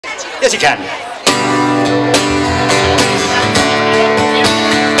Yes, you can.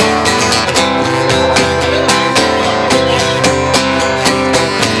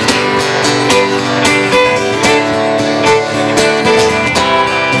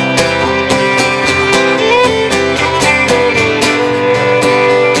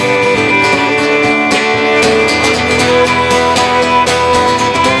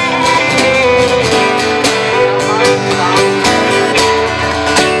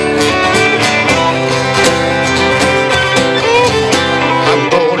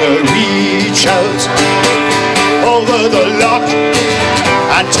 Over the lot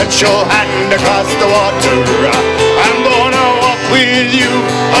and touch your hand across the water. I'm gonna walk with you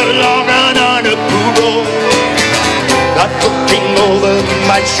along another pool, not looking over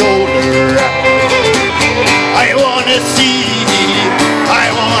my shoulder. I wanna see, I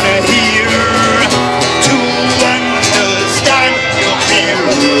wanna hear, to understand your fear.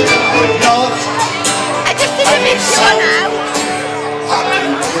 North and south,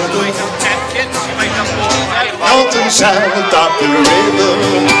 north and south of the river.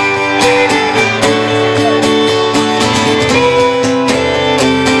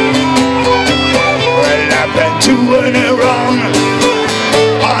 Well, I've been to and wrong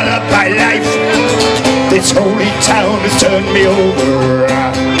all of my life. This holy town has turned me over.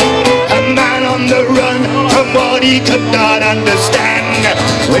 A man on the run from what he could not understand.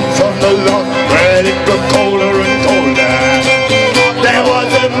 Went from the lot where it grew colder and colder. There was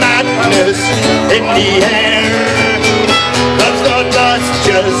a madness in the air. Love's not lost,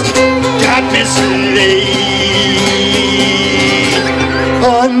 just got mislaid.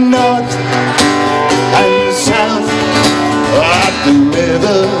 On north and south of the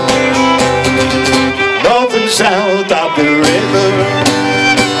river, north and south of the river.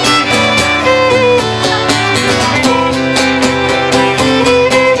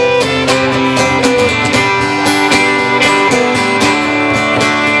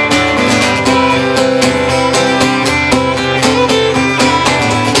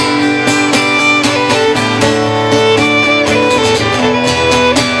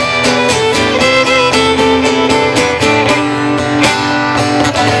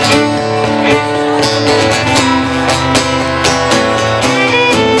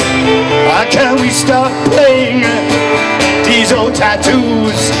 Can we stop playing these old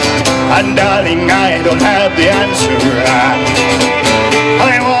tattoos? And darling, I don't have the answer.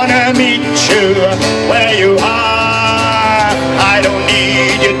 I wanna meet you where you are. I don't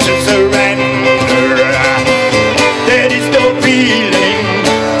need you to surrender. There is no feeling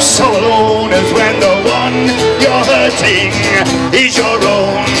so alone as when the one you're hurting is your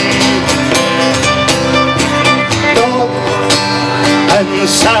own. North and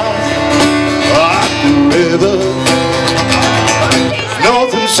south river,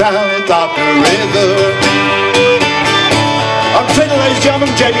 north and south of the river. I'm Fiddle, ladies and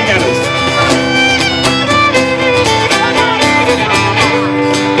gentlemen, J.B. Ellis.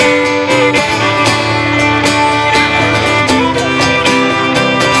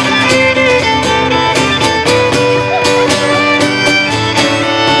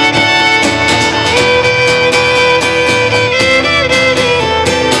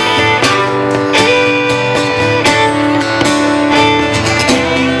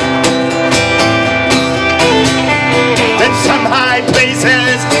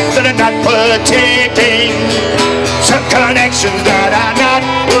 Taking some connections that are not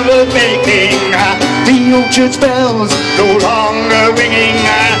worth making. The old church bells no longer ringing.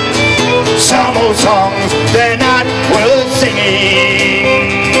 Some old songs, they're not worth singing.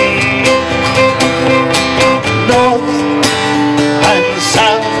 North and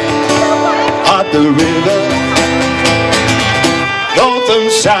south of the river, north and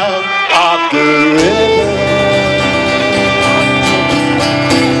south of the river.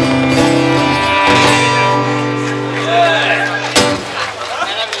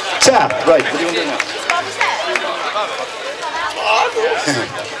 Right, what do you want to do now?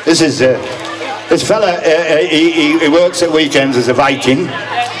 This is this fella. He works at weekends as a Viking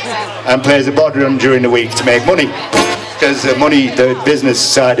and plays a bodhrán during the week to make money, because the money, the business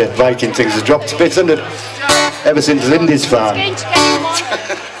side of Viking things has dropped a bit, hasn't it? Ever since Lindy's farm.